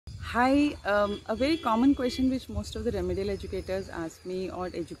Hi, a very common question which most of the remedial educators ask me or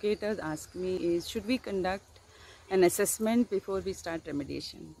educators ask me is, should we conduct an assessment before we start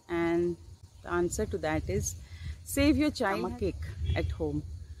remediation? And the answer to that is, save your child a cake at home.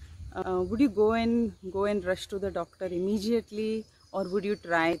 Would you go and rush to the doctor immediately, or would you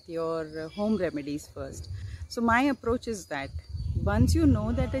try your home remedies first? So my approach is that once you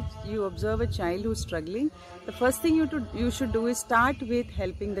know that you observe a child who's struggling, the first thing you should do is start with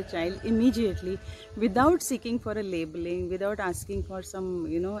helping the child immediately, without seeking for a labeling, without asking for some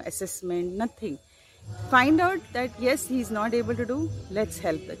assessment, nothing. Find out that yes, he's not able to do, let's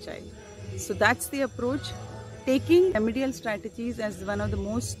help the child. So that's the approach. Taking remedial strategies as one of the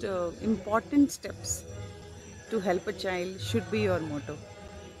most important steps to help a child should be your motto.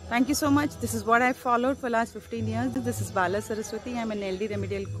 Thank you so much. This is what I followed for the last 15 years. This is Balasaraswathy. I'm an LD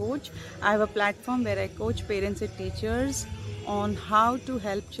remedial coach. I have a platform where I coach parents and teachers on how to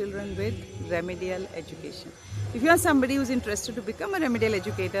help children with remedial education. If you are somebody who's interested to become a remedial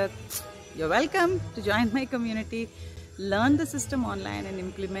educator, you're welcome to join my community. Learn the system online and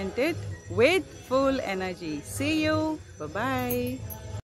implement it with full energy. See you. Bye-bye.